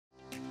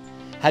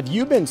Have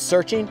you been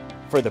searching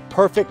for the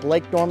perfect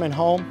Lake Norman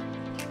home?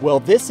 Well,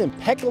 this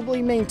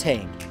impeccably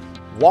maintained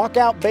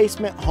walkout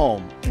basement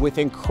home with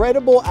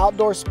incredible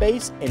outdoor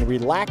space and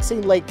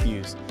relaxing lake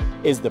views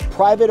is the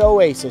private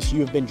oasis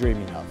you've been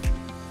dreaming of.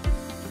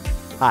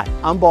 Hi,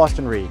 I'm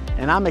Boston Reed,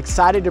 and I'm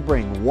excited to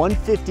bring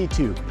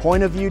 152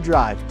 Point of View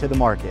Drive to the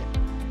market.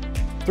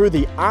 Through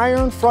the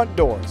iron front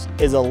doors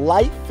is a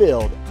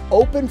light-filled,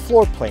 open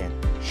floor plan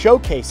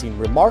showcasing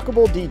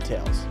remarkable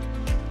details,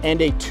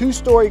 and a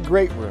two-story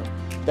great room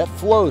that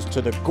flows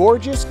to the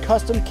gorgeous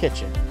custom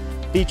kitchen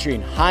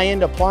featuring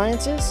high-end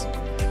appliances,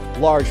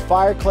 large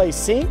fireplace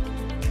sink,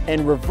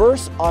 and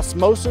reverse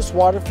osmosis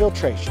water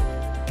filtration.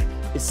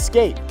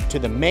 Escape to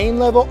the main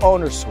level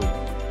owner suite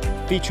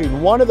featuring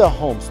one of the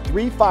home's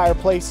 3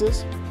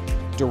 fireplaces,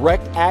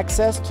 direct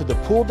access to the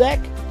pool deck,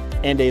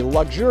 and a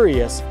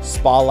luxurious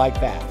spa-like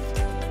bath.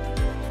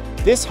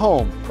 This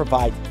home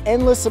provides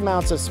endless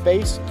amounts of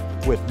space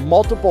with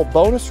multiple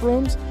bonus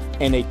rooms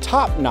and a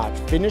top-notch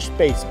finished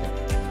basement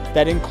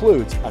that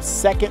includes a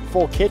second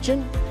full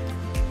kitchen,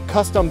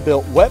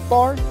 custom-built wet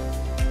bar,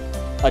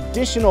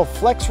 additional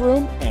flex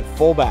room, and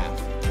full bath.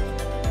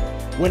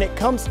 When it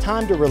comes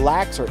time to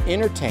relax or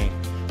entertain,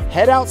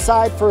 head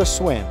outside for a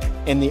swim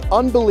in the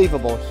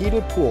unbelievable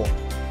heated pool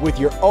with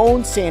your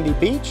own sandy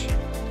beach,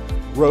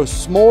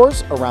 roast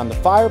s'mores around the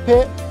fire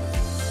pit,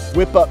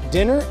 whip up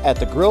dinner at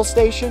the grill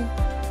station,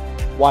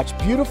 watch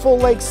beautiful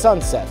lake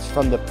sunsets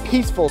from the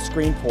peaceful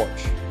screen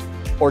porch,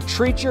 or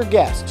treat your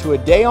guests to a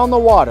day on the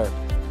water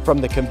from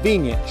the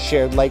convenient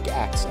shared lake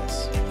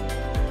access.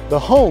 The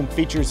home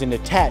features an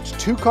attached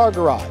 2-car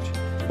garage,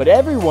 but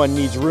everyone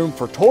needs room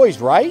for toys,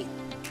 right?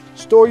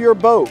 Store your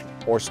boat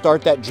or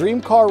start that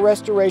dream car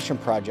restoration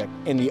project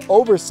in the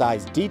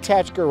oversized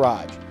detached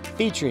garage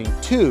featuring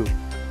 2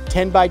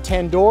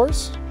 10x10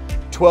 doors,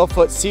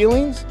 12-foot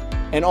ceilings,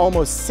 and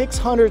almost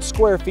 600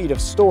 square feet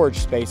of storage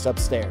space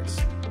upstairs.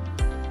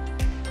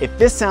 If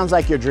this sounds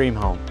like your dream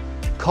home,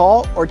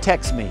 call or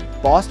text me,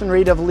 Boston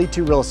Reed of Elite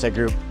 2 Real Estate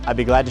Group. I'd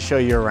be glad to show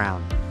you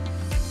around.